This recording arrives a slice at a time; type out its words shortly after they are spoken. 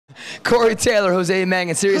Corey Taylor, Jose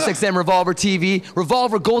Mangin, SiriusXM Revolver TV,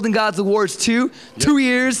 Revolver Golden Gods Awards 2, 2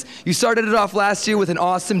 years. You started it off last year with an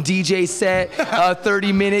awesome DJ set,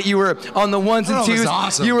 30-minute. You were on the ones and twos.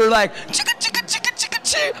 Awesome. You were like, chicka, chicka, chicka, chicka,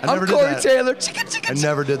 chicka. I'm Corey Taylor, chicka, chicka, chicka. I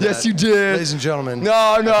never did that. Yes, you did. Ladies and gentlemen.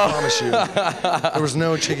 No, no. I promise you. There was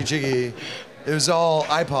no chicky chicky. It was all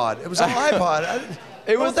iPod. It was all iPod.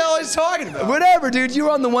 What the hell is he talking about? Whatever, dude. You were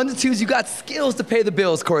on the ones and twos. You got skills to pay the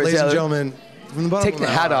bills, Corey Ladies Taylor. and gentlemen, from the bottom Take of the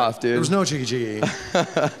my hat heart, off, dude. There was no chicky chicky.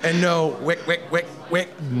 And no wick.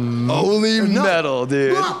 Holy metal,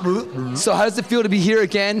 dude. So how does it feel to be here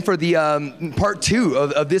again for the part 2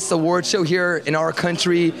 of this award show here in our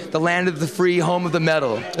country, the land of the free, home of the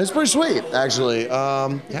metal? It's pretty sweet, actually.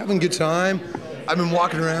 Having a good time. I've been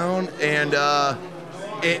walking around and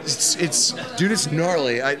dude, it's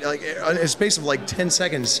gnarly. Like in a space of like 10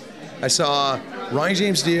 seconds, I saw Ronnie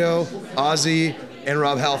James Dio, Ozzy, and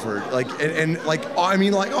Rob Halford. Like and like I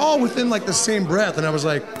mean like all within like the same breath, and I was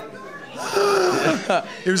like,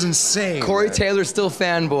 it was insane. Corey man. Taylor's still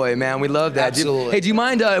fanboy, man. We love that. Absolutely. Hey, do you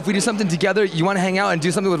mind if we do something together? You want to hang out and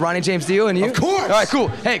do something with Ronnie James Dio and you? Of course. All right, cool.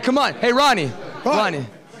 Hey, come on. Hey, Ronnie.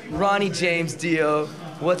 Ronnie James Dio.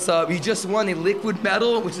 What's up? You just won a Liquid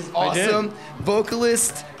Medal, which is awesome.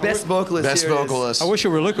 Vocalist, best vocalist. Best vocalist. I wish it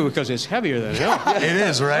were liquid because it's heavier than hell. It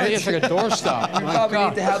is, right? It's like a doorstop. You probably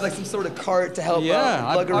need to have like some sort of cart to help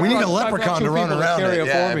lug around. We need a leprechaun to run around it.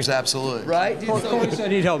 Yeah, me. absolutely. Right? Dude, Corey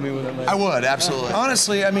said he'd help me with it later. I would, absolutely.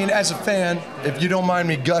 Honestly, I mean, as a fan, if you don't mind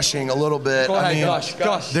me gushing a little bit, Go ahead, I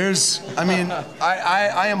mean, gush.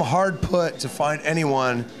 I am hard put to find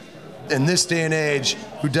anyone in this day and age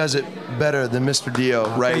who does it better than Mr. Dio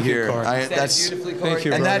right here. That's beautifully, Corey. Thank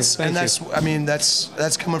you, And brother.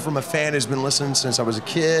 that's coming from a fan who's been listening since I was a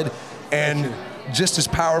kid, and just as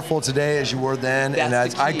powerful today as you were then.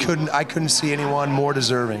 That's and the key. I couldn't see anyone more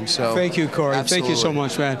deserving. So thank you, Corey. Absolutely. Thank you so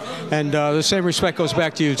much, man. And the same respect goes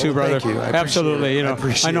back to you too, brother. Thank you. I appreciate Absolutely. it. You know,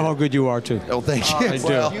 I know how good you are too. Oh, thank you. It's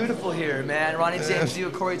beautiful here, man. Ronnie James Dio,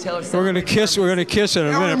 Corey Taylor. We're gonna kiss. We're gonna kiss in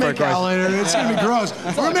a minute, make out later. It's gonna be gross.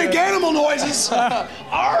 We're gonna make animal noises.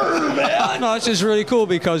 Arr, man. No, this is really cool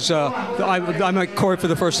because I met Corey for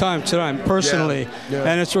the first time tonight personally,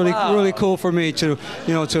 and it's really cool for me to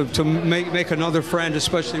to make another friend,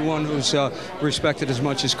 especially one who's respected as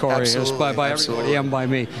much as Corey is by everybody and by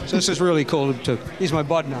me. So this is really cool. He's my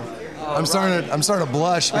bud now. I'm starting to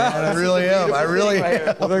blush, man. I really am. I really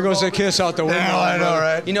am. Well, there goes the kiss out the window. Yeah, I know,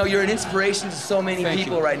 right? You know, you're an inspiration to so many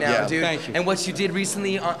people right now, dude. Thank you. And what you did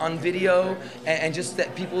recently on video, and just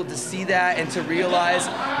that people to see that and to realize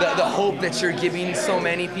the hope that you're giving so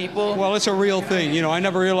many people. Well, it's a real thing. You know, I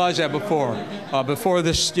never realized that before. Before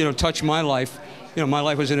this, touched my life. My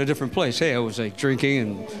life was in a different place. Hey, I was like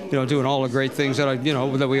drinking and doing all the great things that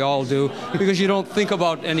that we all do, because you don't think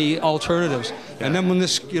about any alternatives. And then when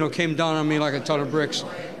this came down on me like a ton of bricks,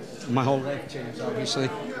 my whole life changed, obviously,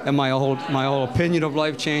 and my whole opinion of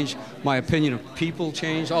life changed. My opinion of people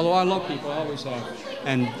changed. Although I love people, I always have,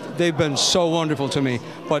 and they've been so wonderful to me.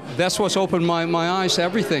 But that's what's opened my eyes to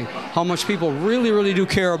everything. How much people really do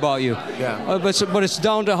care about you. Yeah. But it's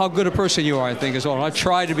down to how good a person you are, I think, as well. I've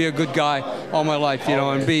tried to be a good guy all my life,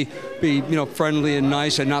 and be friendly and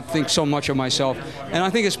nice and not think so much of myself. And I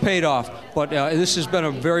think it's paid off. But this has been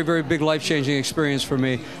a very big life-changing experience for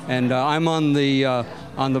me. And I'm on the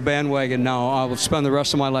bandwagon now. I will spend the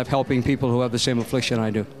rest of my life helping people who have the same affliction I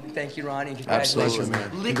do. Thank you, Ronnie. Congratulations. Absolutely, man.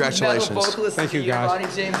 Liquid Congratulations. metal vocalist Thank you, here, guys.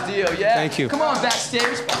 Ronnie James Dio. Yeah. Thank you. Come on, backstage.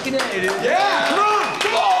 Fucking A, dude. Yeah, come on,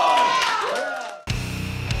 come on.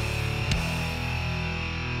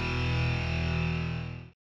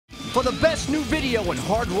 For the best new video in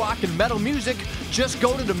hard rock and metal music, just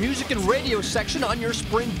go to the music and radio section on your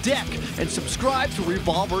Sprint deck and subscribe to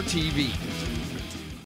Revolver TV.